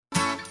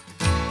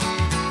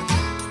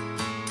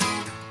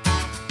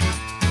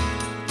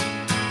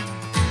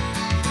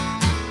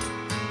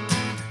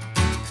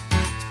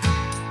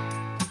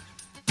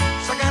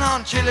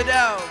on chili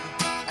dog,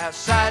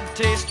 outside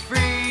taste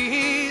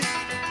freeze.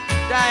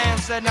 Diane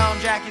sitting on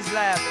Jackie's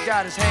lap,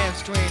 got his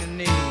hands between her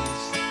knees.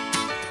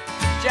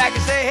 Jackie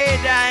say, hey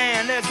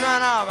Diane, let's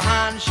run off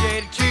behind the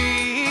shady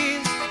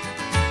trees.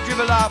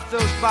 Dribble off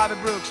those Bobby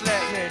Brooks,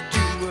 let me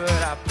do what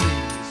I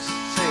please.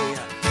 Say,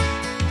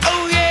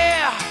 oh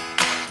yeah,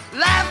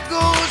 life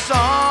goes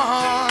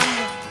on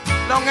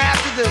long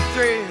after the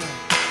thrill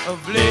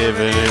of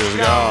living is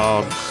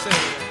gone. Say,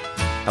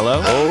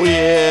 hello? Oh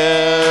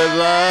yeah,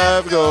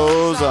 life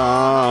goes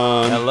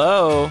on.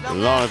 Hello?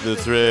 Long after the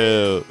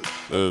thrill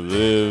of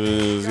living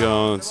is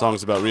gone.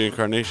 Song's about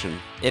reincarnation.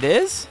 It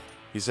is?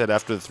 He said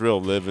after the thrill,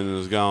 living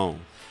is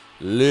gone.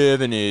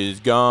 Living is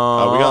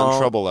gone. We got in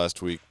trouble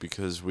last week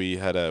because we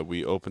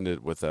opened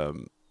it with a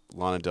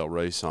Lana Del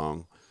Rey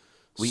song,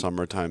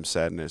 Summertime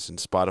Sadness, and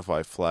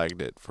Spotify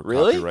flagged it for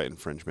copyright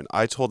infringement.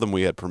 I told them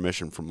we had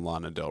permission from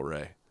Lana Del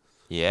Rey.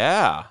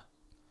 Yeah.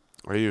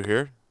 Are you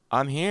here?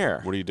 I'm here.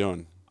 What are you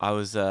doing? I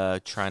was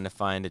trying to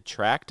find a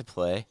track to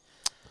play.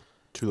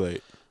 Too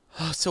late.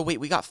 So wait,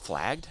 we got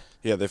flagged?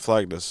 Yeah, they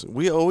flagged us.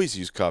 We always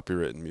use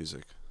copywritten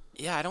music.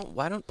 Yeah,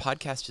 why don't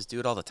podcasts just do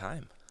it all the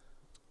time?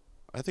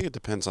 I think it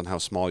depends on how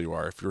small you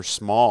are. If you're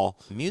small,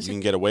 you can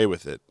get away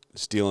with it,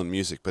 stealing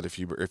music. But if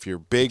you're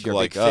big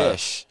like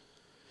us,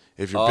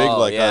 if you're big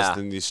like us,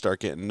 then you start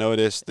getting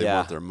noticed. They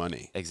want their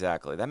money.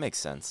 Exactly. That makes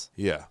sense.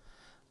 Yeah.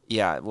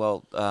 Yeah,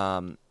 well,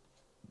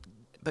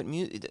 but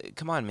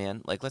come on,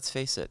 man. Like, let's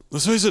face it.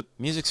 Let's face it.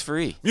 Music's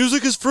free.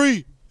 Music is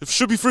free. It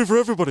should be free for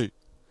everybody.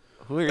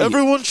 Who are you?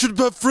 Everyone should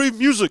have free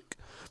music.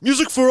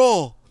 Music for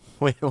all.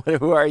 Wait,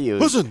 who are you?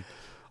 Listen,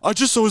 I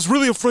was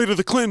really afraid of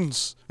the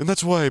Clintons, and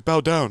that's why I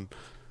bowed down.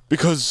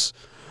 Because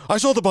I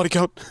saw the body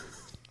count.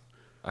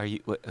 Are you,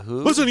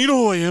 who? Listen, you know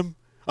who I am.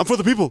 I'm for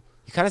the people.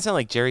 You kind of sound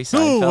like Jerry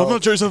Seinfeld. No, I'm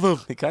not Jerry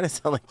Seinfeld. You kind of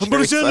sound like I'm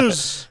Bernie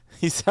Sanders.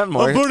 You sound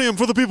more... I'm Bernie, I'm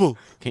for the people.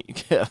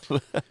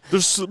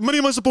 There's many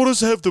of my supporters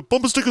have the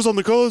bumper stickers on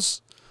their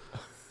cars.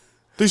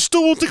 They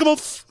still won't take them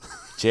off.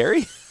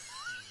 Jerry?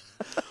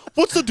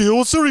 What's the deal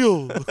with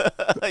cereal?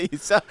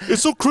 It's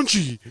so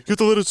crunchy. You have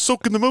to let it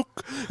soak in the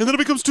milk, and then it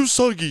becomes too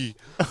soggy.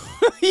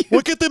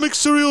 Why can't they make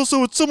cereal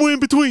so it's somewhere in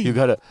between? You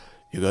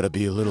gotta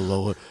be a little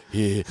lower.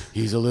 Here,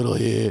 he's a little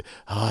here.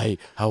 Hi,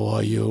 how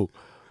are you?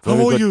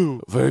 How are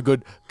you? Very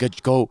good.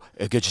 Get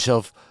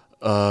yourself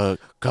a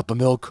cup of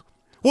milk.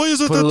 Why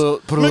is it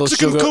that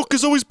Mexican Coke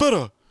is always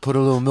better? Put a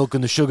little milk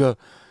in the sugar.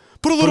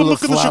 Put a little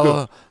milk in the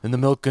sugar. In the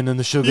milk and in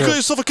the sugar. You got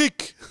yourself a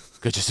cake.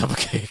 Get yourself a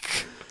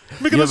cake.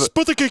 Make a nice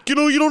birthday cake. You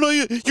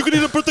can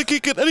eat a birthday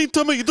cake at any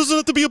time. It doesn't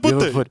have to be a birthday.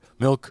 You ever put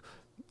milk,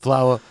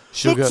 flour,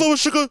 sugar. Milk, flour,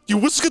 sugar. You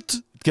whisk it.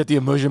 Get the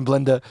immersion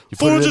blender. You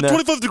put 425 it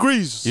in there.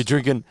 degrees. You're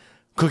drinking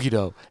cookie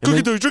dough.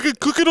 You're drinking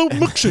cookie dough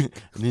milkshake.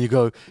 And then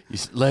you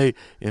lay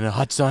in a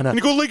hot sauna. And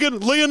you go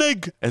lay an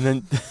egg. And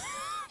then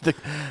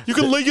you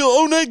can lay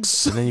your own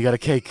eggs. And then you got a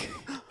cake.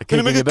 A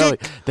cake in your belly.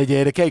 Then you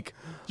ate a cake.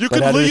 You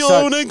can lay your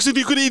own eggs and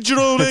you can eat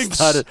your own eggs.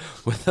 Started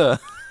with a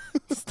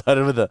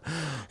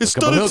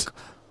cup of milk,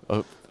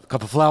 a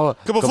cup of flour,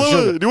 cup of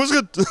flour. You whisk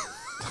it.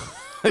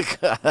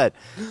 God,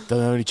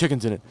 don't have any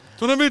chickens in it.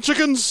 Don't have any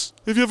chickens.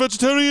 If you're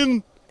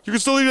vegetarian, you can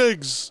still eat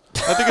eggs.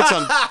 I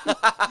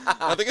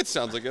think it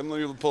sounds like him.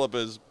 Let me pull up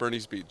his Bernie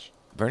speech.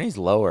 Bernie's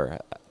lower.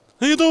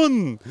 How you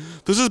doing?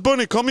 This is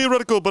Bernie. Call me a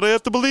radical, but I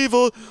have to believe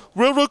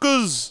rail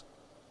workers.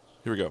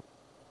 Here we go.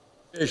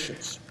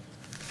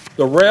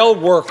 The rail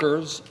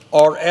workers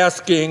are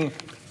asking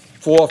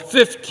for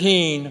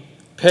 15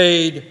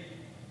 paid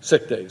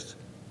sick days.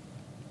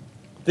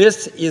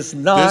 This is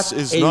not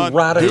a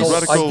radical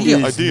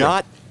idea. It's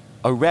not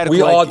a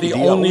radical idea. We are the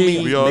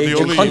only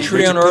major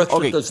country on earth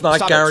that does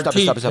not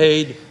guarantee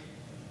paid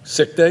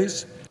sick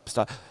days.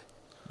 Stop.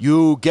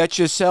 You get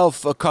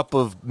yourself a cup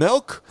of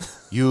milk.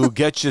 You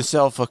get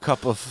yourself a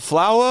cup of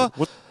flour.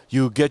 What?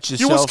 You get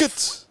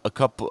yourself a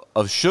cup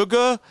of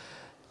sugar,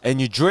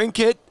 and you drink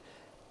it.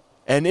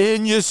 And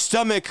in your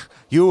stomach,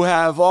 you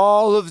have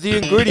all of the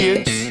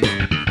ingredients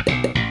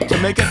to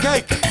make a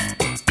cake.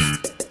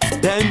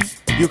 Then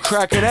you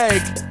crack an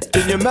egg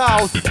in your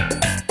mouth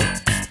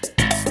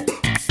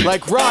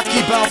like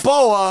Rocky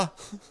Balboa.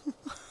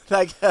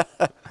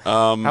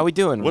 How we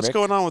doing? What's Rick?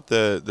 going on with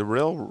the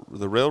railroad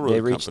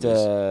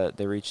companies?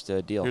 They reached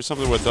a deal. Here's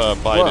something with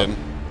Biden. Whoa.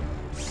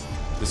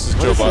 This is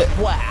Joe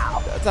Biden.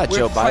 Wow. That's not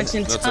Joe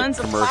Biden. That's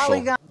a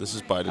commercial. This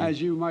is Biden.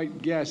 As you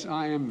might guess,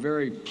 I am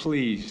very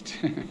pleased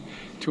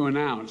to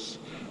announce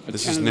a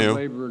tentative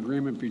labor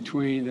agreement that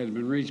has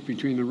been reached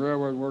between the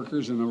railroad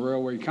workers and the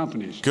railway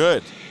companies.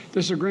 Good.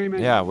 This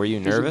agreement were you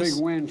nervous? is a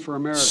big win for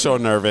America. So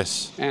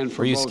nervous. And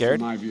for were you both,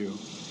 scared? in my view.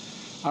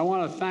 I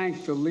want to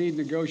thank the lead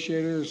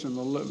negotiators from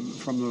the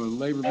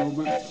labor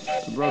movement,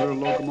 the Brotherhood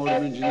of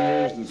Locomotive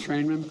Engineers, the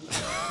Trainmen,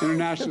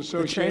 International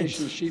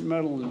Association of Sheet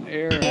Metal and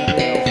Air and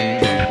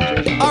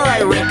Rail. All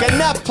right, Rick,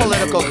 enough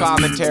political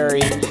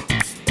commentary.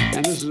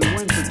 And this is a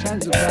win for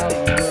tens of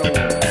thousands of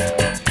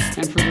railroads.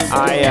 And for their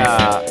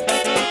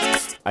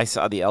I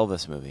saw the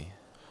Elvis movie.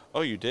 Oh,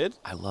 you did?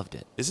 I loved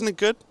it. Isn't it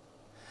good?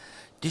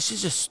 This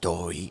is a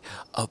story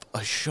of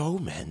a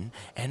showman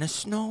and a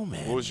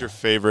snowman. What was your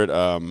favorite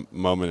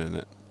moment in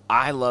it?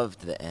 I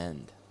loved the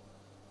end.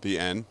 The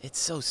end? It's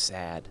so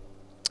sad.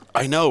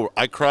 I know.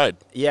 I cried.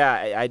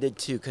 Yeah, I did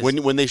too. Cause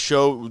when they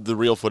show the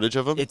real footage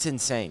of him. it's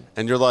insane.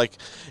 And you're like,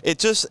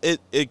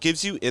 it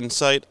gives you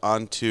insight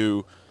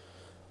onto,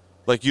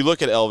 like, you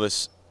look at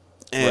Elvis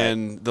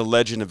and the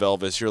legend of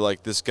Elvis. You're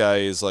like, this guy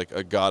is like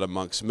a god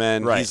amongst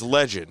men. Right. He's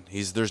legend.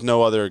 There's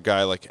no other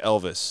guy like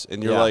Elvis.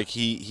 And you're like,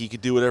 he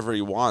could do whatever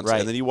he wants. Right.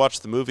 And then you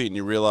watch the movie and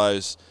you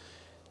realize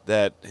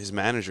that his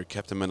manager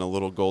kept him in a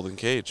little golden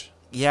cage.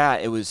 Yeah,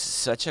 it was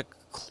such a.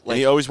 And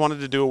he always wanted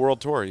to do a world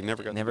tour. He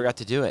never got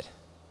to do it.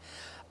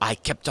 I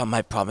kept on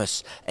my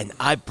promise, and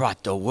I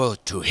brought the world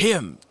to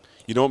him.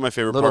 You know what my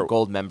favorite Little part?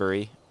 gold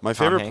member-y. My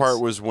Tom favorite Hanks. part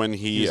was when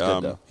He was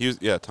good,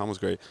 though. Tom was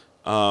great.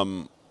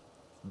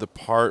 The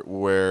part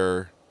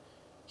where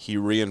he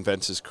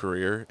reinvents his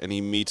career and he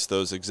meets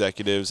those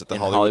executives at the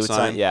In Hollywood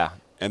sign. Yeah.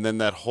 And then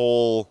that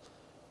whole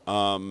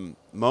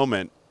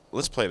moment.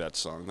 Let's play that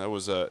song. That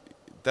was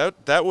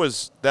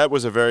that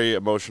was a very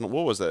emotional.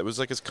 What was that? It was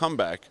like his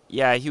comeback.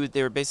 Yeah,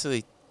 they were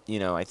basically,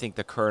 I think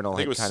the Colonel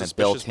think it had was kind of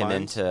built Suspicious him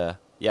Minds? into.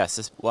 Yes,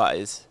 this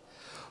was.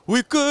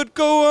 We could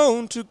go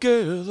on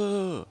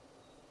together.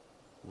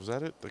 Was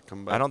that it? The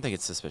comeback. I don't think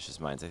it's Suspicious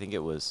Minds. I think it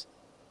was.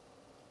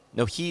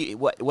 No,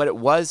 what it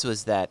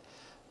was that,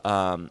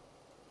 I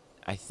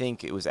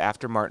think it was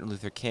after Martin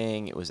Luther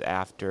King. It was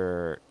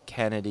after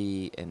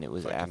Kennedy, and it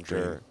was Fucking after.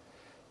 Dream.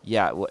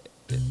 Yeah.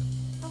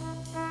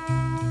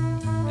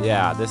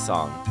 Yeah, this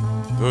song.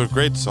 It was a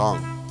great song.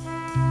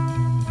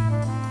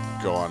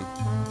 Go on.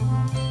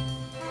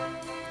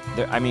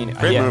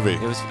 Great movie.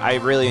 It was. I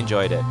really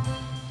enjoyed it.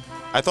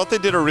 I thought they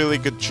did a really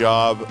good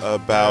job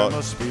about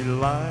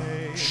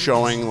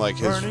showing like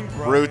his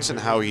roots and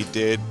how he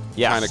did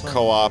kind of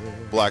co-op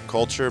black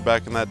culture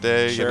back in that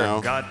day. Sure. You know,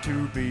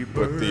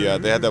 with the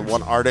they had that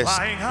one artist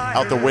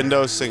out the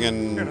window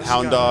singing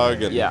Hound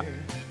Dog, and Yeah.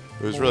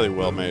 it was really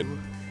well made.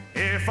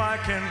 If I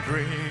can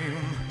dream.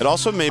 It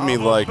also made me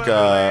like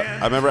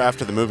I remember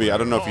after the movie. I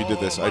don't know if you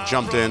did this. I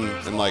jumped in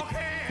and like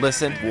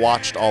Listen,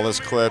 watched all his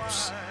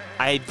clips.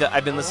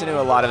 I've been listening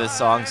to a lot of his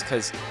songs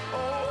because,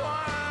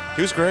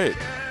 He was great.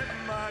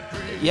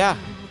 yeah,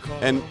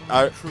 And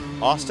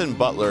Austin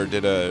Butler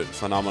did a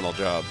phenomenal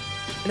job.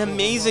 an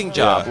amazing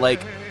job. Yeah.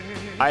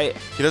 Like,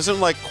 He doesn't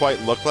like quite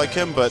look like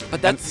him, but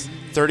that's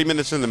 30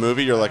 minutes in the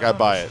movie, you're like, I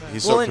buy it.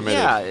 He's so committed.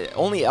 yeah,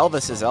 only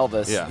Elvis is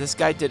Elvis. Yeah. This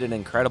guy did an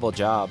incredible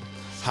job.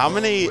 How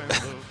many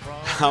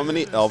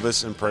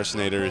Elvis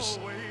impersonators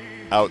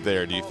out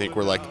there do you think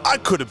were like, I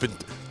could have been?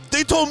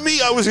 They told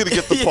me I was going to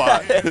get the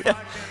part.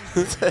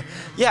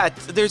 Yeah,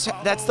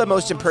 that's the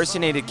most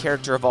impersonated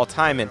character of all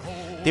time, and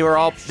they were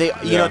all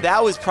that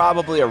was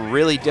probably a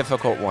really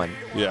difficult one.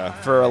 Yeah.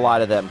 For a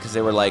lot of them, because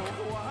they were like,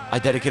 I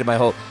dedicated my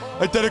whole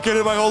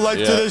life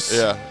to this.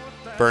 Yeah.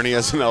 Bernie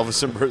as an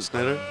Elvis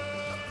impersonator.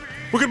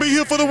 We're going to be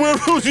here for the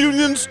railroad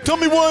unions. Tell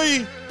me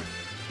why.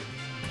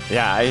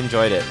 Yeah, I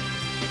enjoyed it.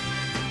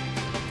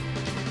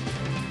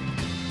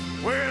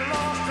 We're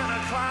lost in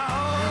a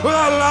cloud. We're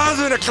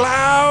lost in a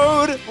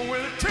cloud.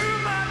 With too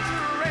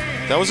much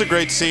rain. That was a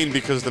great scene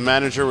because the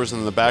manager was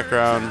in the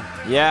background.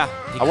 Yeah.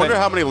 I wonder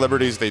how many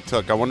liberties they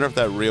took. I wonder if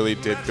that really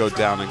did go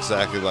down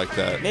exactly like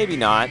that. Maybe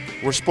not.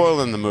 We're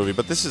spoiling the movie,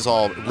 but this is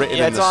all written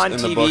Yeah, in it's the, on in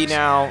the TV books.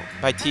 now.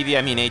 By TV,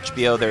 I mean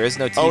HBO. There is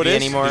no TV Oh, it is?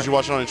 anymore. Did you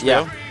watch it on HBO?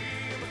 Yeah.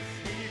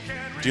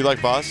 Do you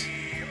like Boz?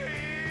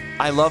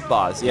 I love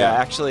Boz. Yeah, Yeah.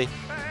 actually,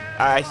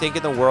 I think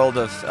in the world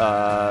of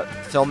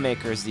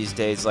filmmakers these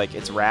days, like,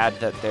 it's rad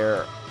that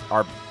there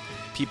are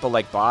people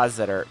like Boz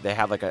they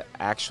have like an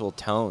actual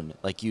tone,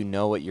 like, you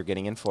know what you're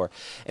getting in for.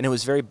 And it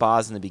was very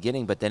Boz in the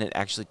beginning, but then it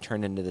actually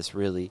turned into this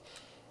really,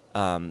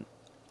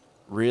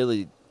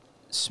 really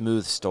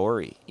smooth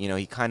story. You know,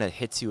 he kind of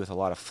hits you with a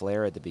lot of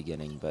flair at the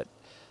beginning, but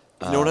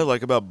You know what I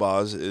like about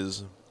Boz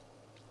is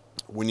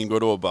when you go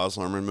to a Boz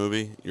Lerman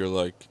movie, you're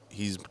like,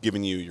 he's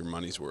giving you your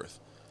money's worth.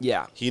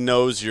 yeah, He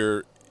knows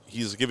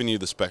he's giving you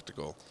the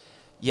spectacle.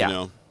 yeah. You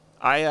know?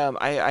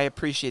 I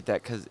appreciate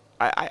that because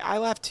I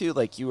laugh too.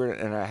 Like, you were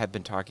and I have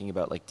been talking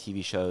about like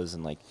TV shows,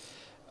 and like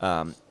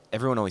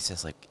everyone always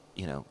says, like,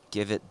 you know,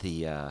 give it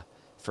the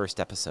first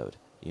episode.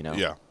 You know,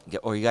 Yeah.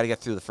 Or you got to get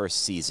through the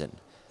first season.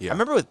 Yeah. I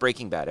remember with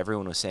Breaking Bad,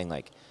 everyone was saying,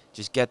 like,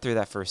 just get through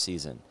that first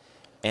season,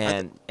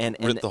 and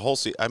the whole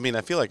I mean,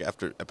 I feel like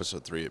after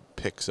episode 3 it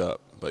picks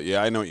up. But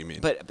yeah, I know what you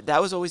mean. But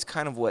that was always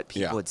kind of what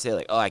people Yeah. would say,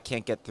 like, oh, I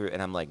can't get through.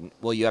 And I'm like,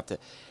 well, you have to.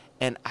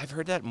 And I've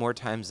heard that more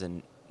times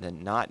than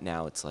not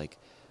now. It's like,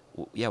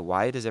 yeah,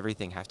 why does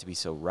everything have to be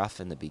so rough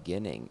in the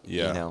beginning?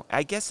 Yeah. You know,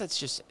 I guess that's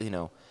just, you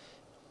know,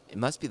 it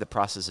must be the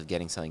process of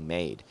getting something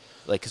made.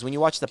 Like, because when you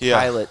watch the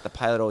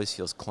pilot always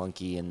feels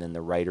clunky, and then the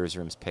writers'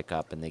 rooms pick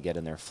up and they get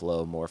in their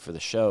flow more for the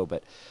show.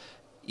 But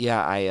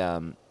yeah,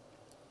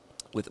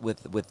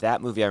 with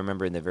that movie, I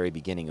remember in the very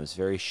beginning, it was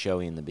very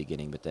showy in the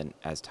beginning, but then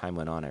as time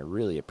went on, I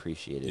really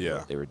appreciated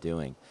what they were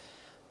doing.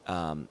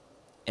 And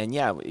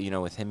yeah, you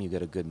know, with him, you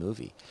get a good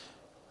movie.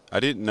 I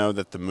didn't know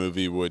that the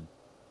movie would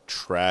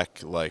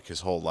track like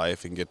his whole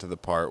life and get to the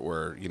part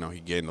where he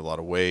gained a lot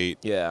of weight.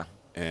 Yeah.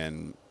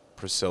 And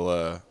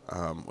Priscilla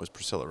was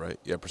Priscilla, right?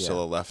 Yeah,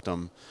 Priscilla left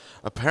him.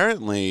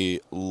 Apparently,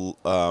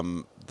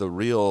 the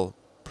real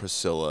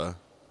Priscilla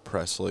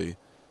Presley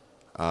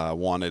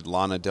wanted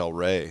Lana Del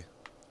Rey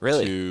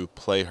to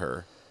play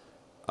her,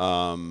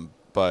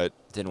 but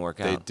didn't work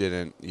out. They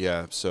didn't.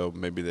 Yeah, so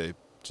maybe they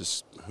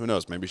just, who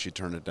knows? Maybe she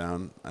turned it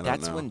down. I don't know.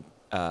 That's when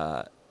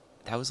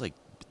that was like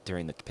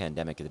during the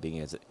pandemic at the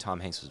beginning. Tom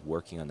Hanks was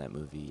working on that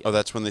movie. Oh,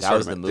 that's when they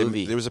started. That was the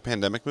movie. There was a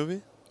pandemic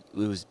movie?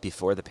 It was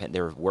before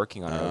they were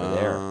working on it over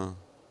there.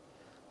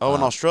 Oh,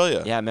 in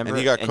Australia. Yeah, remember? And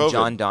he got COVID. And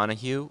John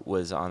Donahue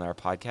was on our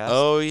podcast.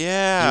 Oh,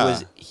 yeah.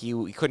 He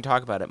couldn't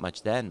talk about it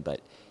much then, but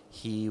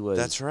he was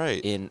that's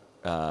right. in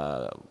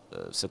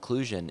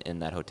seclusion in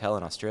that hotel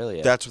in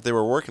Australia. That's what they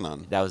were working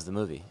on. That was the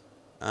movie.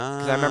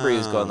 Because I remember he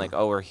was going like,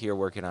 "Oh, we're here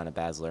working on a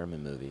Baz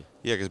Luhrmann movie."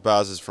 Yeah, because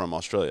Baz is from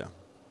Australia.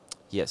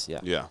 Yes, yeah.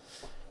 Yeah.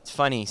 It's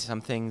funny. Some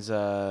things,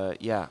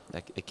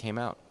 it came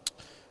out.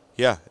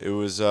 Yeah, it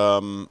was.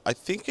 I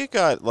think it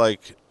got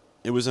like,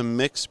 it was a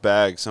mixed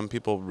bag. Some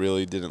people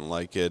really didn't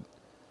like it.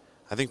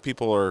 I think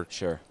people are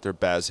they're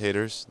Baz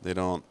haters. They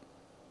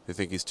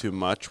think he's too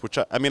much, which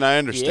I mean I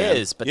understand.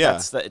 He is, but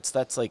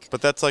that's like.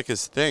 But that's like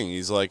his thing.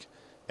 He's like.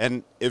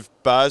 And if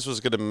Baz was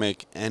going to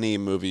make any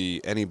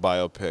movie, any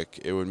biopic,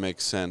 it would make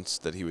sense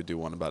that he would do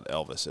one about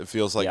Elvis. It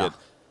feels like it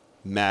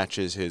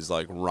matches his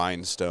like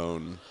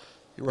rhinestone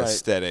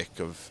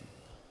aesthetic of,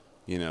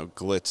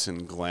 glitz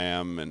and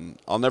glam. And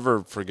I'll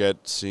never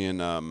forget seeing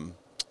Moulin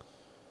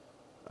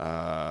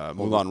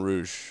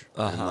Rouge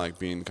and like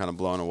being kind of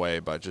blown away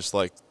by just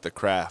like the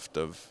craft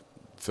of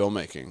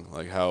filmmaking,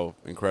 like how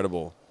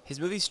incredible. His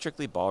movie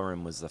Strictly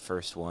Ballroom was the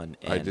first one.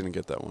 And I didn't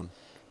get that one.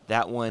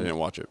 That one, I didn't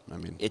watch it. I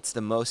mean, it's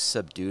the most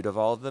subdued of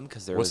all of them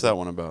because what's that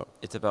one about?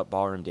 It's about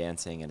ballroom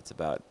dancing and it's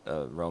about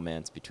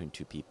romance between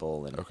two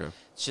people, and okay.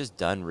 It's just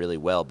done really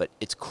well. But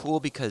it's cool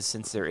because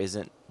since there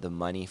isn't the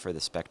money for the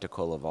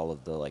spectacle of all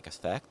of the like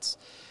effects,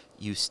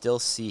 you still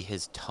see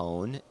his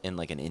tone in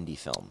like an indie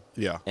film.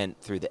 Yeah, and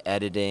through the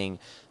editing,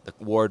 the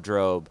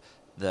wardrobe,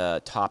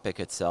 the topic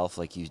itself,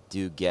 like you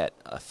do get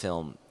a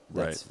film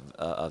that's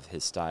of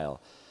his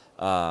style.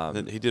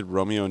 He did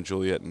Romeo and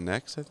Juliet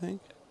next, I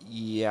think.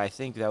 Yeah, I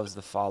think that was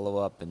the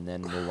follow-up, and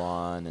then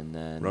Mulan, and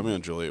then... Romeo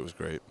and Juliet was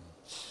great.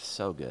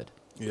 So good.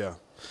 Yeah.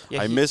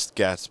 I missed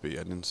Gatsby.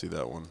 I didn't see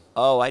that one.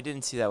 Oh, I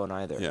didn't see that one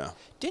either. Yeah.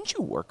 Didn't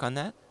you work on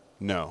that?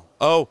 No.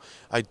 Oh,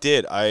 I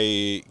did.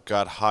 I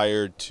got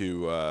hired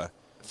to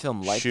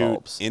film light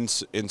bulbs.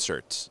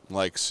 Inserts.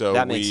 Like, so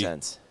that makes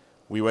sense.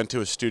 We went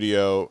to a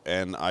studio,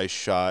 and I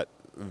shot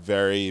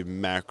very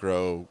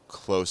macro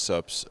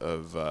close-ups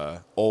of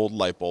old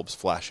light bulbs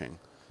flashing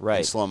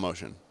in slow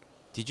motion.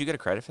 Did you get a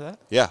credit for that?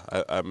 Yeah,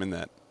 I'm in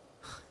that.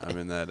 I'm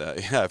in that.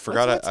 Yeah, I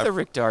forgot. What's the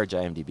Rick Darge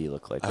IMDb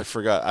look like? I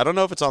forgot. I don't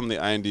know if it's on the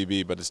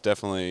IMDb, but it's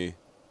definitely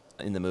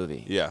in the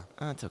movie. Yeah.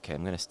 Oh, it's okay.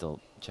 I'm gonna still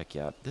check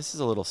you out. This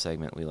is a little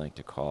segment we like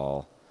to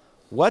call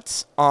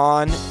 "What's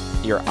on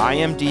Your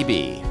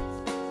IMDb."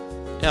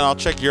 Yeah, and I'll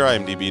check your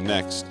IMDb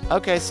next.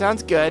 Okay,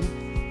 sounds good.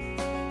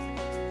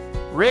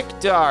 Rick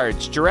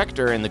Darge,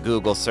 director in the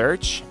Google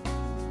search.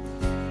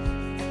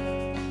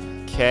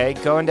 Okay,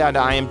 going down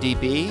to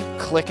IMDb,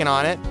 clicking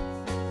on it.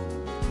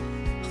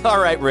 All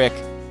right, Rick.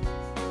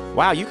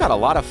 Wow, you got a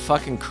lot of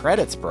fucking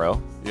credits,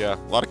 bro. Yeah,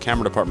 a lot of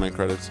camera department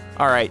credits.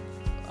 All right.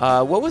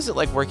 What was it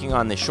like working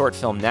on the short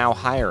film Now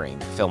Hiring,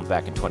 filmed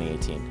back in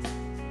 2018?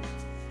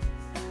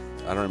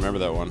 I don't remember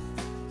that one.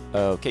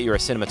 Okay, you're a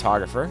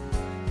cinematographer.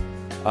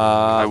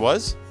 I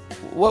was?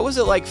 What was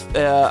it like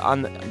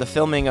on the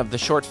filming of the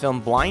short film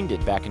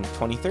Blinded back in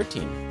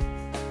 2013?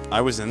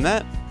 I was in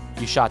that?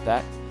 You shot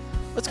that?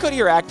 Let's go to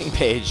your acting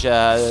page.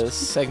 This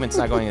segment's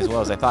not going as well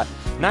as I thought.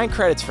 9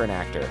 credits for an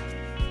actor.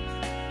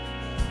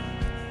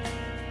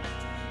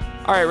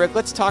 All right, Rick,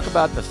 let's talk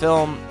about the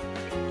film.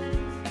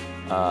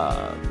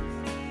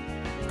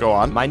 Go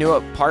on. My New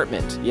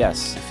Apartment,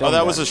 yes. Oh,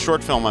 that was a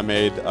short film I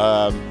made.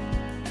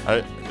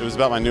 It was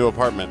about my new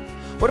apartment.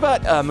 What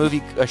about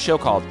a show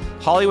called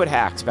Hollywood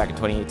Hacks back in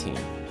 2018?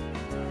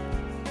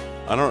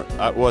 I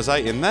don't. Was I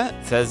in that?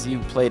 It says you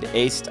played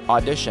Aced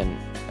Audition,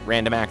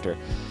 random actor.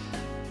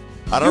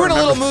 I don't. You were in a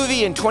little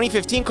movie in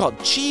 2015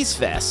 called Cheese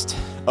Fest.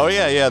 Oh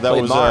yeah, that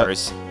was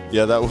Mars.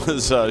 That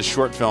was a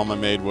short film I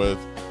made with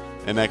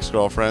an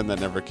ex-girlfriend that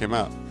never came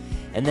out.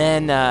 And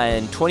then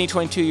in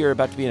 2022, you're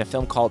about to be in a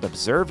film called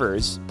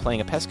Observers,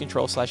 playing a pest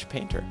control /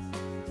 painter.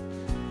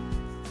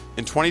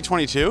 In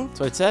 2022? That's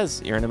what it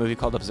says. You're in a movie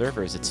called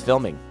Observers. It's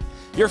filming.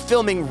 You're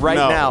filming right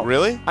now.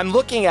 Really? I'm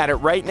looking at it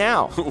right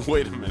now.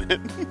 Wait a minute.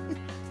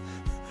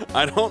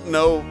 I don't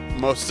know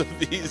most of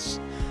these.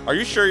 Are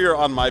you sure you're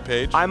on my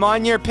page? I'm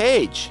on your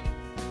page.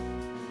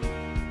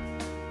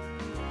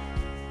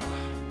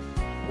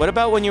 What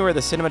about when you were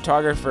the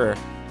cinematographer?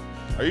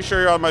 Are you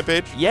sure you're on my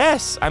page?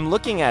 Yes, I'm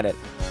looking at it.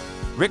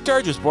 Rick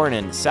Darge was born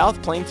in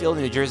South Plainfield,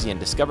 New Jersey, and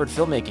discovered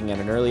filmmaking at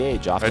an early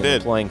age, often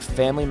employing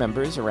family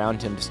members around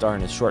him to star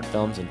in his short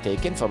films and fake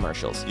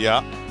infomercials.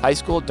 Yeah. High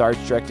school, Darge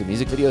directed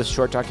music videos,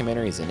 short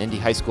documentaries, and indie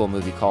high school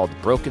movie called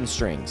Broken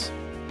Strings.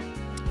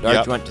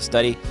 Darge went to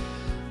study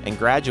and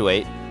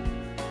graduate.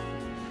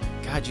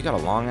 God, you got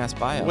a long-ass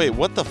bio. Wait,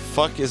 what the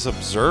fuck is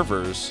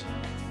Observers?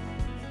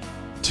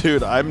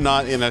 Dude, I'm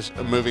not in a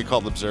movie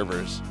called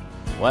Observers.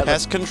 What?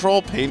 Pest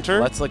Control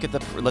Painter? Let's look at the...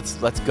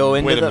 Let's go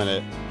into Wait a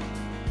minute.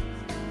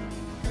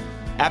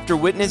 After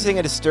witnessing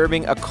a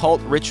disturbing occult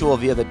ritual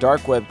via the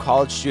dark web,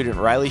 college student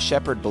Riley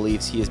Shepard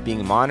believes he is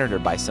being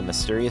monitored by some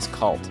mysterious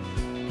cult.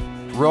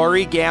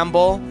 Rory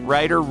Gamble,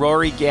 writer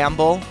Rory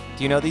Gamble.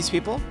 Do you know these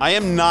people? I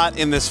am not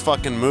in this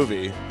fucking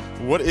movie.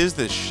 What is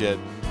this shit?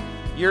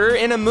 You're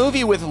in a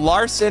movie with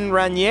Larson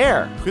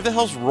Raniere. Who the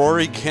hell's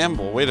Rory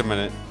Gamble? Wait a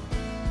minute.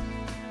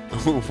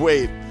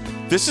 Wait.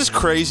 This is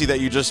crazy that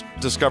you just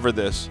discovered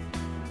this.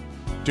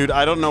 Dude,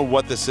 I don't know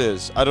what this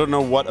is. I don't know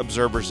what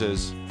Observers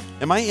is.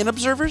 Am I in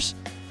Observers?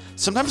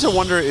 Sometimes I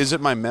wonder, is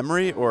it my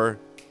memory or...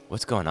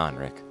 What's going on,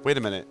 Rick? Wait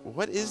a minute.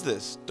 What is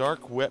this?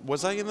 Dark web?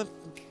 Was I in the...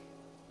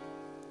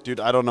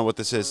 Dude, I don't know what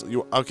this is.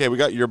 Okay, we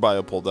got your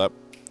bio pulled up.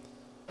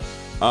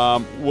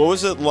 What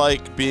was it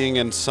like being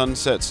in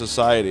Sunset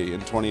Society in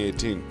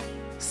 2018?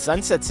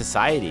 Sunset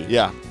Society?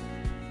 Yeah.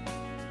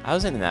 I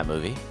was in that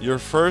movie. Your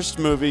first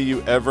movie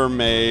you ever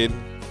made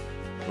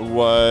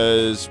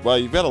was... Well,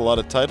 you've got a lot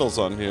of titles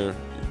on here.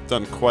 You've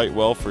done quite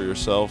well for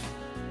yourself.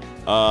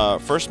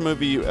 First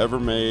movie you ever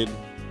made...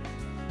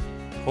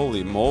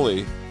 Holy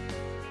moly.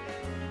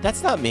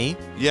 That's not me.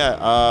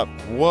 Yeah,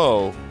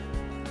 whoa.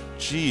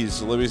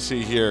 Jeez, let me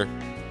see here.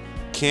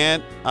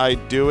 Can't I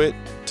do it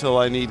till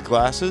I need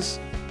glasses?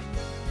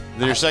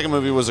 Then your second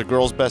movie was A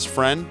Girl's Best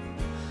Friend.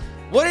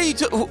 What are you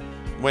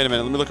Wait a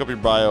minute, let me look up your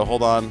bio.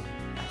 Hold on.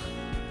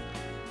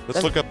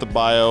 Let's look up the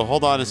bio.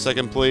 Hold on a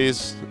second,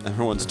 please.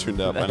 Everyone's tuned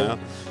out by now.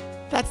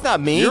 That's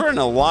not me. You're in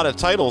a lot of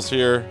titles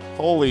here.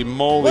 Holy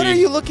moly. What are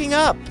you looking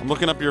up? I'm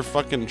looking up your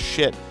fucking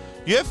shit.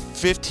 You have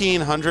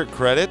 1,500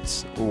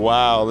 credits?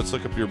 Wow, let's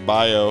look up your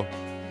bio.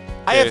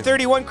 I have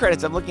 31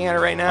 credits. I'm looking at it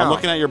right now. I'm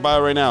looking at your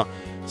bio right now.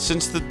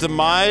 Since the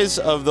demise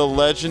of the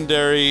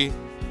legendary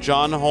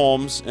John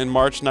Holmes in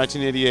March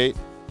 1988,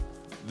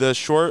 the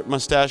short,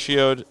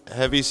 mustachioed,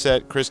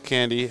 heavy-set Chris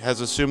Candy has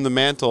assumed the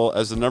mantle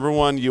as the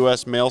 #1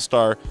 U.S. male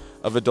star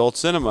of adult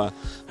cinema.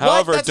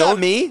 However, That's not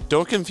me.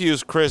 Don't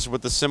confuse Chris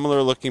with the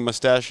similar-looking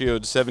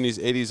mustachioed 70s,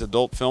 80s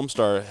adult film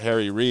star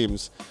Harry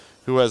Reams,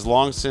 who has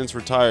long since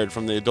retired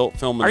from the adult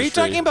film industry. Are you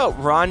talking about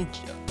Ron?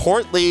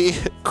 Portly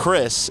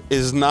Chris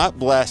is not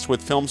blessed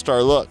with film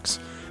star looks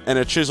and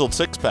a chiseled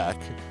six-pack.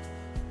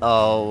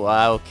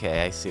 Oh,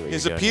 okay. I see what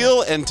His you're doing. His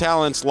appeal and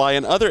talents lie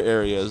in other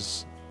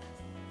areas,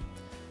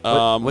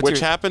 which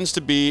happens to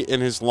be in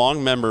his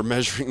long member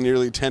measuring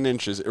nearly 10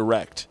 inches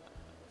erect,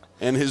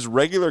 and his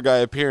regular guy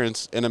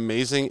appearance and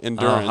amazing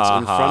endurance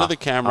in front of the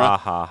camera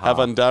have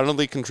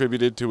undoubtedly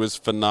contributed to his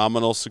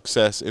phenomenal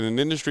success in an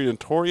industry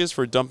notorious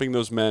for dumping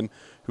those men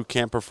who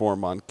can't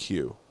perform on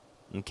cue.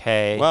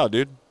 Okay. Wow,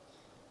 dude.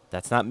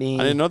 That's not me.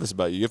 I didn't know this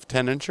about you. You have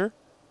 10-incher?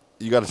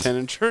 You got a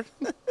 10-incher?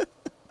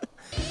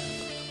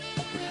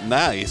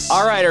 Nice.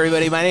 All right,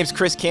 everybody. My name's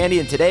Chris Candy,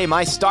 and today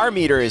my star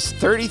meter is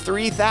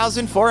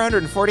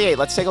 33,448.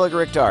 Let's take a look at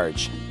Rick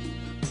Darge.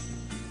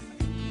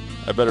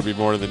 I better be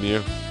more than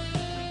you.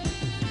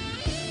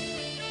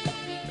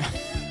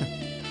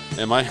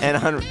 Am I? And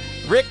on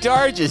Rick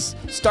Darge's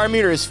star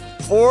meter is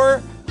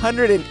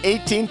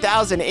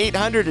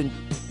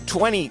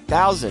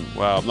 418,820,000.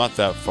 Wow, I'm not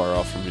that far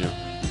off from you.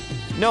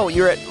 No,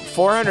 you're at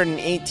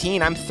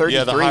 418. I'm 33.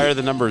 Yeah, the higher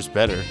the number is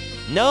better.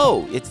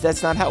 No,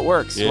 that's not how it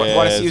works. Yeah,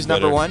 Want to see who's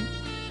better. #1?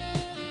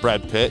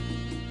 Brad Pitt.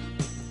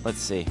 Let's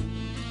see.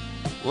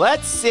 Brad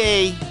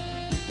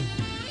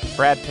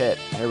Pitt.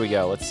 Here we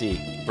go. Let's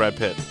see. Brad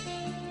Pitt.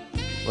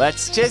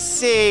 Let's just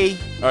see.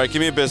 All right,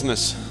 give me a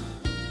business.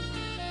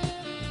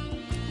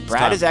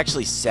 Brad is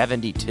actually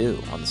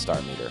 72 on the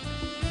star meter.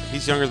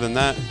 He's younger than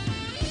that.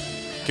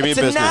 Give me a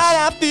Tonight business.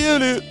 I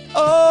feel it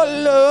all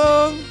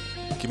alone.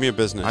 Give me a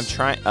business. I'm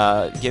trying.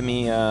 Give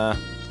me. How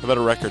about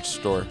a record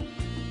store?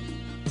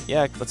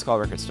 Yeah, let's call a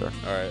record store.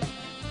 All right.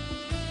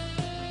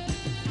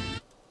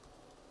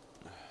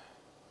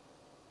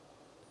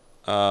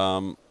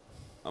 I'm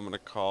gonna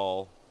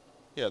call.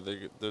 Yeah,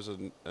 there's a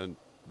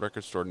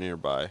record store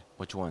nearby.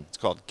 Which one? It's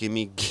called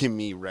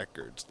Gimme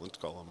Records. Let's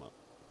call them up.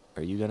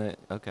 Are you gonna?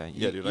 Okay.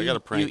 Yeah, dude, I got a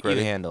prank ready.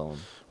 You handle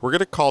them. We're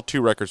gonna call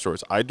 2 record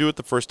stores. I do it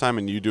the first time,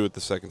 and you do it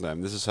the second time.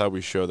 This is how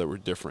we show that we're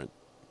different.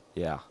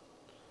 Yeah.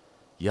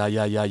 Yeah.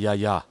 Yeah. Yeah. Yeah.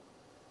 Yeah.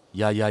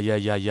 Yeah. Yeah. Yeah.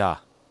 Yeah. Yeah.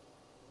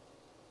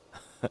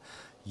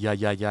 Yeah.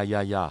 Yeah. Yeah.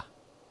 Yeah. Yeah.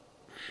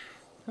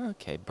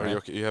 Okay, Are you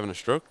okay? You having a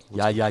stroke?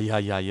 Yeah. Yeah. Yeah.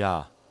 Yeah.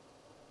 Yeah.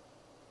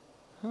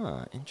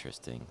 Huh.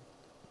 Interesting.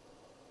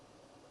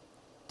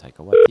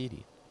 Taika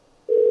Waititi.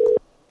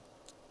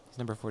 He's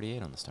number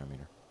 48 on the star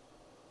meter.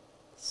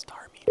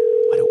 Star meter.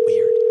 What a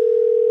weird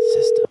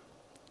system.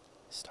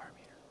 Star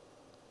meter.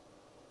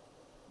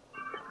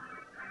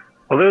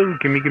 Hello,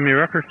 give me a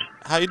record.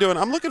 How you doing?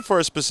 I'm looking for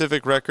a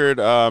specific record.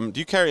 Do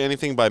you carry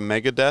anything by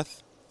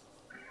Megadeth?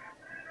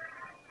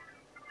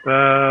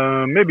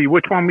 Maybe.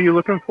 Which one were you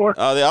looking for?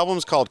 The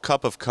album's called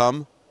Cup of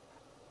Cum.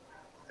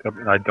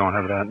 I don't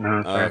have that,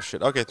 no. Oh,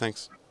 shit. Okay,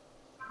 thanks.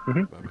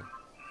 Mm-hmm.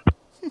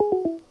 Bye-bye.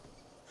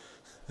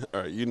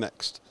 All right, you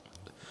next.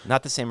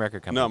 Not the same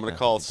record company. No, I'm going to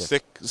call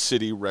Sick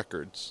City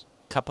Records.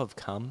 Cup of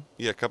Cum?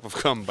 Yeah, Cup of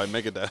Cum by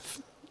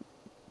Megadeth.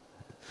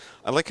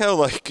 I like how,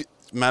 like,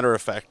 matter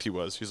of fact he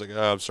was. He's like,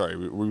 oh, I'm sorry,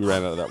 we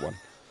ran out of that one.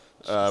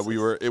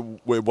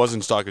 It was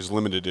in stock as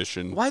limited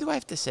edition. Why do I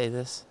have to say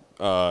this?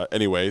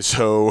 Anyway,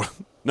 so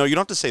no, you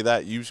don't have to say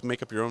that. You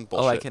make up your own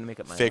bullshit. Oh, I can make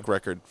up my fake own.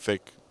 record,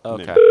 fake.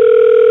 Okay. Name.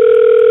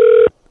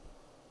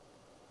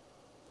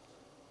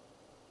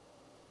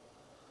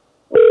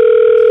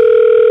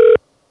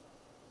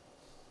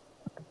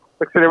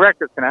 Sick City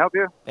Records, can I help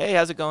you? Hey,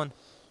 how's it going?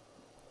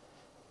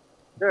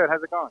 Good,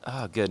 how's it going?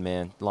 Oh, good,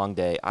 man. Long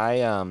day.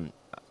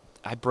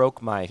 I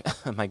broke my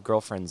my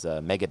girlfriend's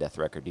Megadeth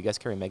record. Do you guys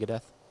carry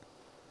Megadeth?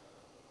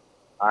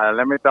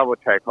 Let me double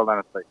check. Hold on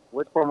a sec.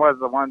 Which one was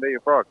the one that you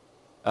broke?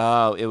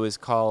 Oh, it was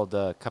called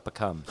Cup of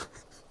Cum.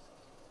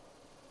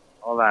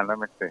 Hold on, let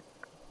me see.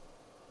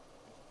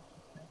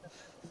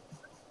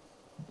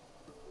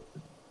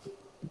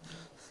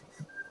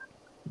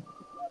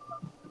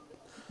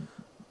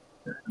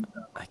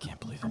 I can't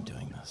believe I'm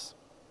doing this.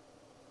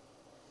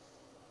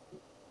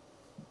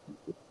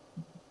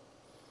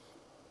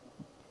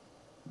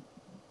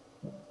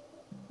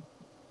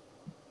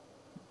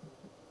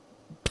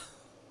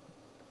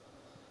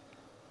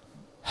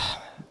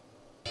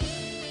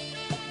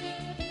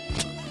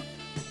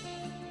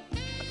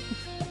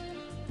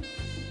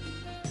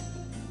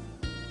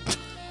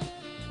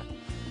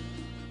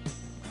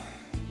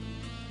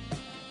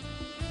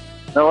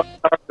 No,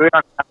 we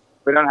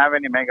don't have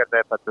any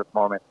Megadeth at this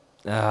moment.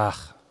 Ugh.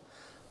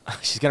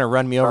 She's going to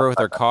run me over with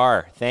her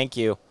car. Thank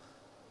you.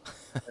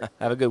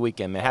 Have a good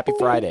weekend, man. Happy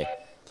Friday.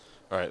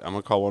 All right, I'm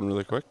going to call one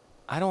really quick.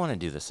 I don't want to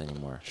do this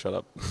anymore. Shut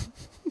up.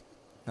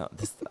 No,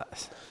 this.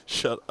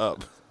 Shut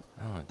up.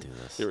 I don't want to do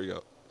this. Here we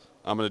go.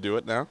 I'm going to do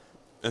it now,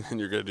 and then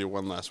you're going to do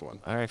one last one.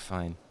 All right,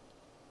 fine.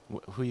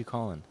 Who are you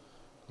calling?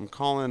 I'm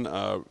calling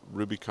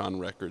Rubicon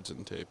Records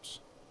and Tapes.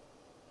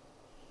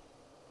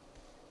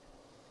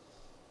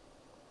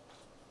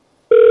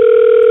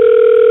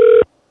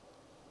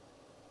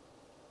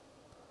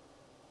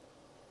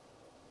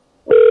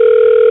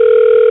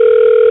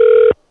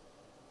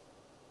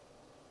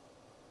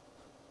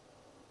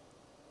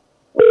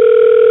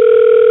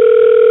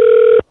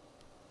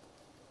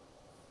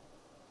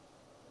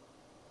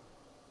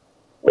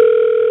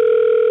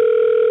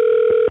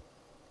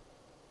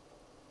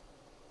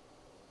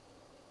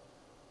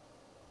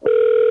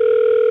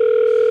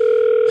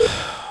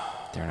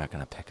 They're not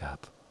going to pick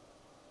up.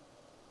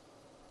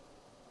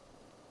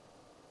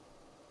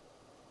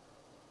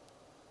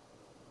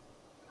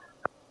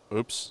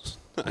 Oops.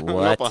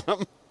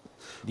 What?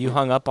 You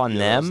hung up on yeah,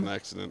 them? That was an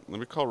accident. Let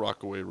me call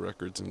Rockaway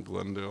Records in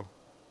Glendale.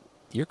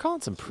 You're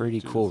calling some pretty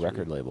cool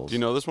record labels. Do you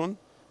know this one?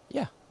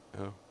 Yeah.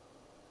 Oh.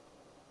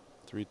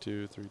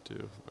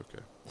 3232.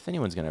 Okay. If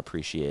anyone's going to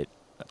appreciate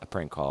a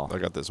prank call. I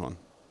got this one.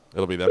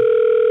 It'll be them.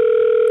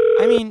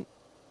 I mean,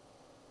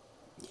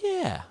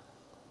 yeah.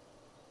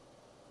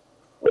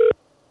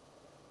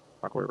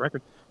 Rockaway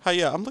Records. Hi,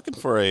 yeah, I'm looking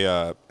for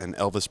an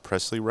Elvis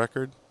Presley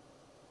record.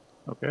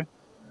 Okay.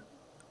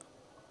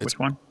 Which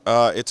one?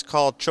 It's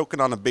called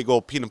Choking on a Big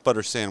Old Peanut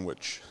Butter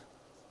Sandwich.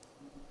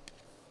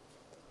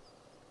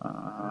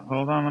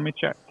 Hold on, let me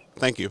check.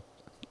 Thank you.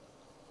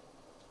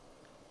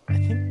 I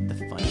think the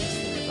funniest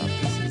thing about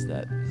this is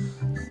that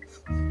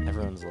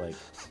everyone's like,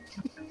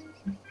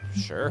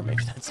 sure,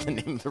 maybe that's the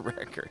name of the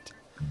record.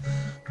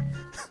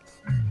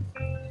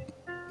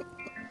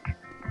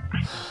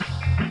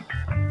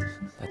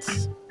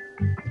 That's...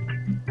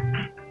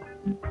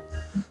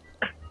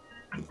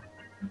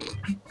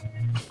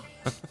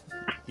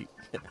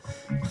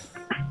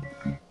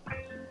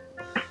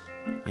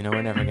 You know,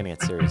 we're never going to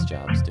get serious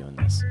jobs doing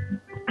this.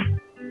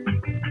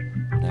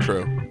 Never.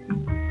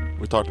 True.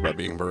 We talked about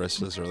being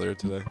baristas earlier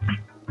today.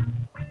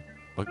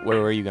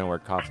 Where were you going to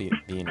work? Coffee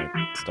Bean or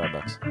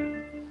Starbucks?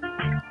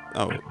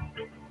 Oh,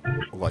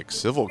 like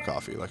Civil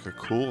Coffee, like a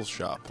cool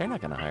shop. They're not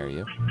going to hire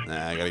you.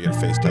 Nah, I got to get a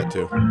face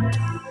tattoo.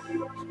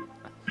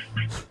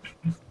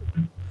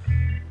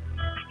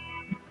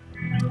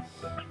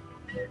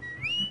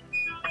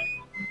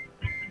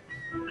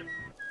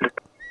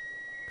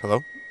 Hello?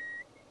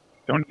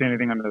 Don't see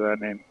anything under that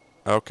name.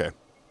 Okay.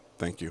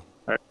 Thank you.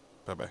 All right.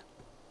 Bye-bye.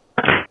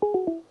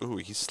 Ooh,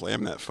 he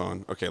slammed that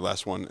phone. Okay,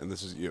 last one, and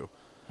this is you.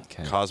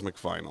 Okay. Cosmic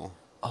Vinyl.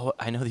 Oh,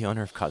 I know the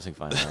owner of Cosmic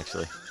Vinyl,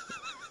 actually.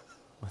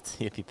 Let's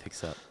see if he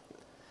picks up.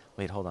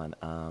 Wait, hold on.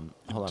 Hold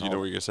on. Do you know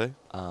what you're going to say?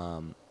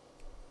 I'm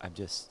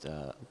just...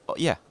 oh,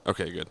 yeah.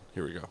 Okay, good.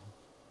 Here we go.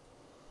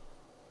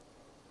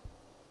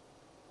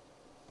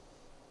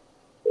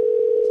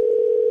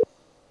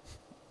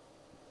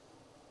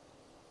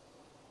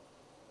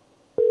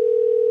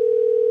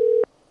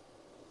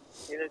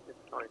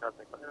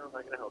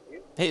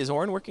 Hey, is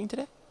Oren working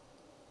today?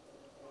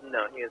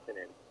 No, he isn't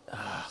in.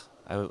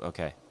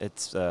 Okay,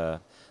 it's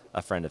a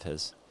friend of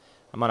his.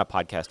 I'm on a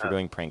podcast. We're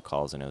doing prank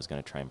calls, and I was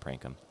going to try and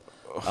prank him.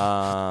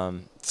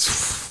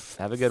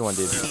 Have a good one,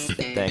 dude.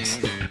 Thanks.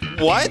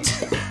 What?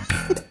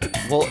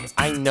 Well,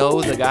 I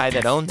know the guy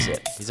that owns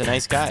it. He's a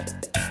nice guy.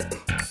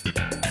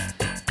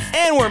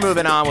 And we're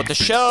moving on with the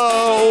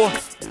show.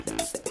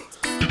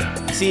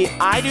 See,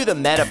 I do the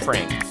meta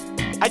prank.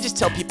 I just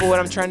tell people what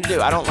I'm trying to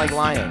do. I don't like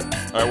lying.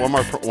 All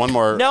right, one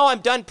more. No,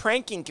 I'm done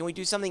pranking. Can we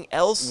do something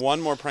else? One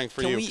more prank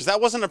for you, because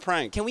that wasn't a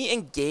prank. Can we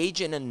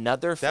engage in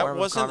another form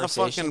of conversation? That wasn't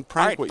a fucking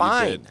prank. All right, what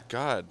fine. you did.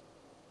 God.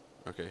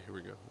 Okay, here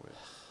we go. Wait.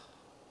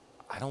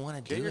 I don't want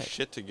to do it. Get your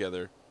shit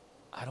together.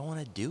 I don't want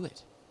to do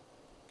it.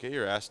 Get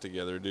your ass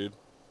together, dude.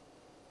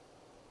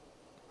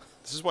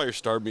 This is why your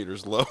star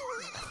meter's low.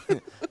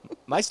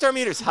 My star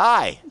meter's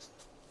high. It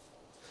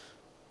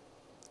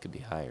could be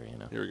higher, you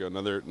know. Here we go.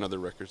 Another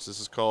records. This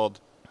is called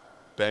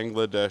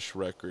Bangladesh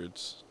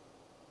Records.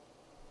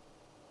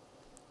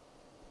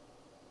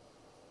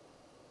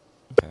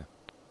 Okay.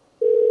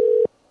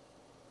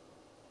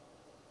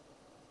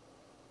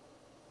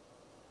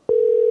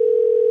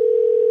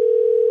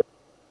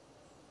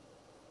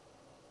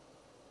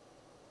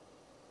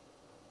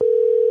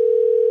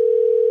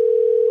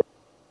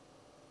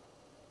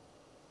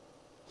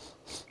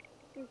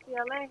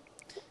 UCLA.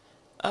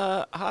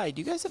 Hi.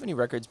 Do you guys have any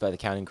records by the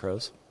Counting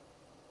Crows?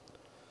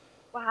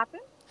 What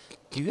happened?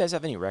 Do you guys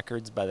have any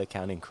records by the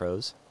Counting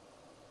Crows?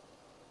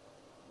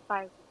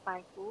 By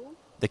who?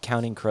 The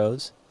Counting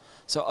Crows.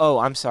 So,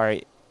 I'm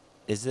sorry.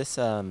 Is this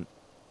a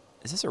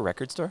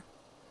record store?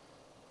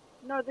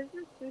 No, this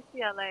is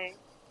UCLA.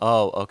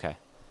 Oh, okay.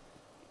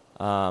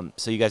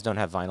 So you guys don't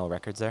have vinyl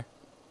records there?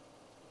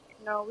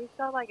 No, we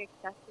sell like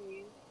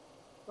accessories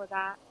for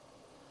that.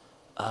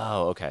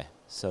 Oh, okay.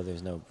 So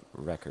there's no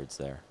records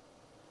there.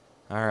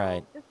 All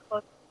right. Just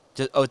close.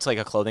 It's like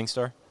a clothing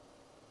store?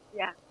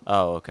 Yeah.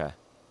 Oh, okay.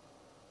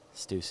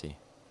 Stussy.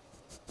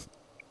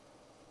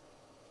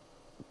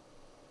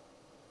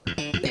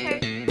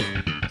 Okay.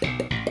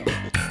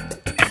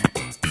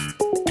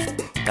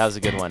 That was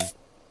a good one.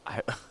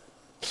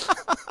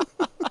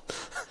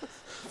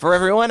 For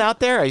everyone out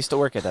there, I used to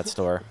work at that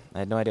store. I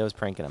had no idea I was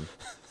pranking them.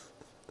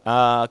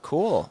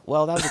 Cool.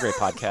 Well, that was a great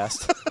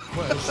podcast.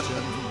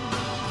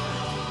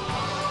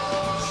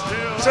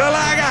 Till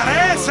I got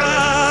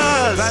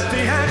answers. That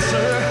the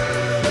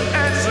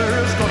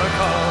answer's gonna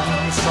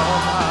come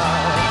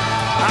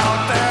somehow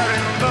out there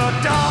in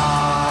the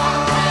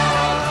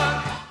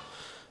dark.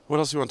 What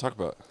else do you want to talk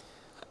about?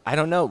 I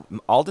don't know.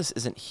 Aldous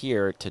isn't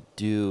here to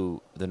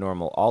do the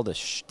normal Aldous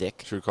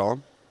shtick. Should we call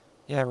him?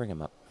 Yeah, ring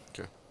him up.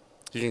 Okay.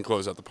 He can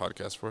close out the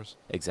podcast for us.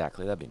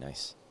 Exactly. That'd be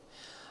nice.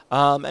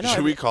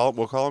 Should we call him?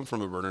 We'll call him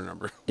from a burner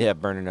number. Yeah,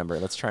 burner number.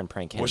 Let's try and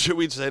prank him. What should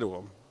we say to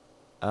him?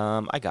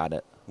 I got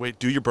it. Wait,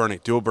 do your Bernie.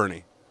 Do a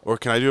Bernie. Or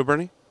can I do a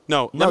Bernie?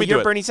 No, No, let me do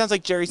your it. Bernie sounds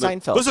like Jerry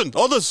Seinfeld. Listen,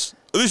 all this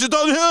is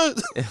down here.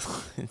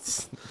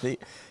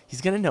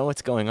 He's going to know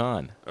what's going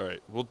on. All right.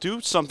 We'll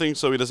do something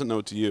so he doesn't know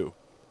it's you.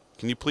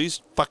 Can you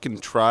please fucking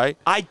try?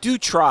 I do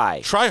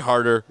try. Try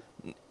harder.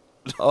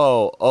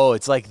 Oh,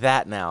 it's like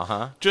that now,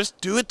 huh? Just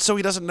do it so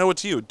he doesn't know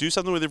it's you. Do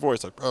something with your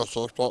voice. Like,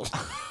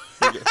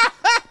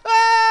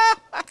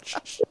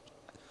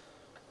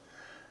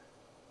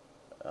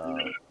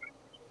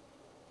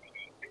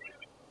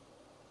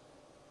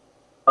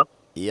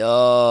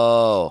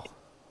 Yo.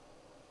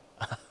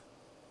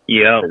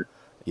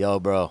 Yo,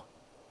 bro.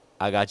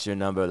 I got your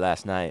number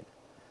last night.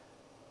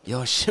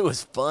 Yo, shit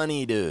was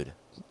funny, dude.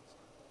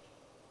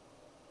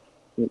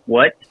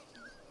 What?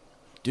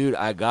 Dude,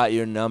 I got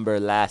your number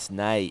last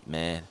night,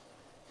 man.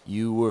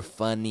 You were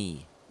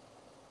funny.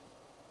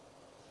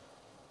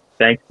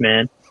 Thanks,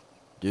 man.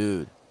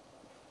 Dude.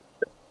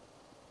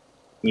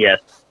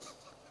 Yes.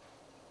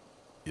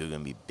 You're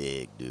gonna be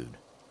big, dude.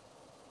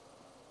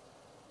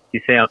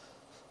 Did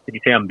you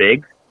say I'm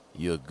big?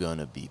 You're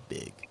gonna be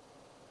big.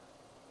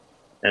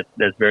 That's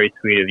very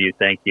sweet of you.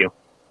 Thank you.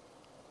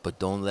 But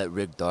don't let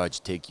Rick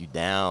Darge take you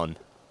down.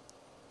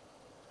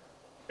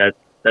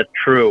 That's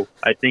true.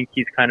 I think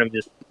he's kind of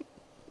just,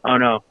 I don't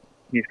know.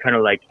 He's kind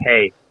of like,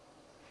 hey,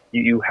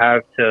 you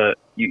have to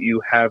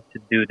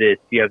do this.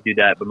 You have to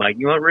do that. But I'm like,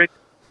 you know what, Rick?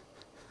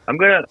 I'm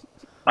gonna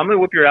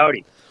whip your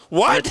Audi.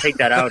 What? I'm gonna take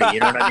that Audi. You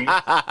know what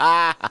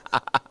I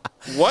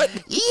mean? What?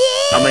 Yeah.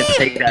 I'm gonna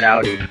take that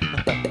Audi.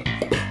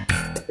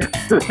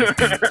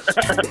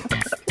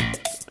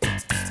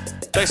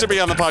 Thanks for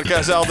being on the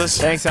podcast, Aldous.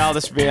 Thanks,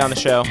 Aldous, for being on the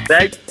show.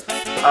 Thanks.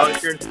 I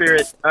was your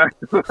spirit.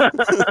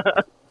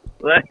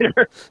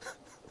 Later.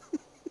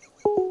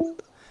 All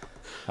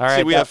right.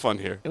 See, we have fun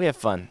here. We have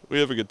fun. We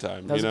have a good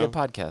time. That was a good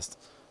podcast.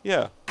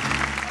 Yeah.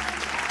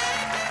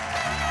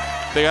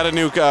 They got a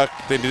new.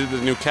 They did the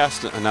new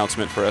cast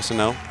announcement for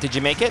SNL. Did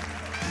you make it?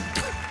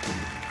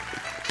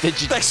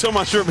 Did you? Thanks so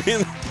much for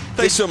being.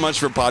 Thanks so much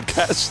for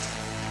podcast.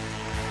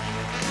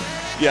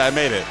 Yeah, I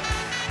made it.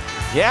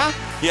 Yeah?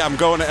 Yeah, I'm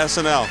going to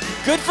SNL.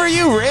 Good for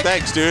you, Rick.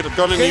 Thanks, dude. I'm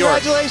going to New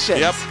York. Congratulations.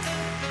 Yep.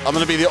 I'm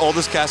going to be the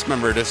oldest cast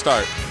member to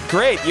start.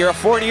 Great. You're a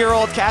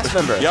 40-year-old cast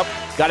member. Yep.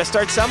 Got to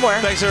start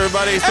somewhere. Thanks,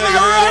 everybody. Am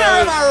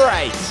I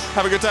right?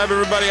 Have a good time,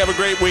 everybody. Have a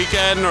great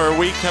weekend or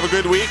week. Have a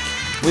good week.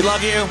 We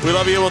love you. We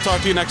love you. We'll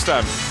talk to you next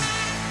time.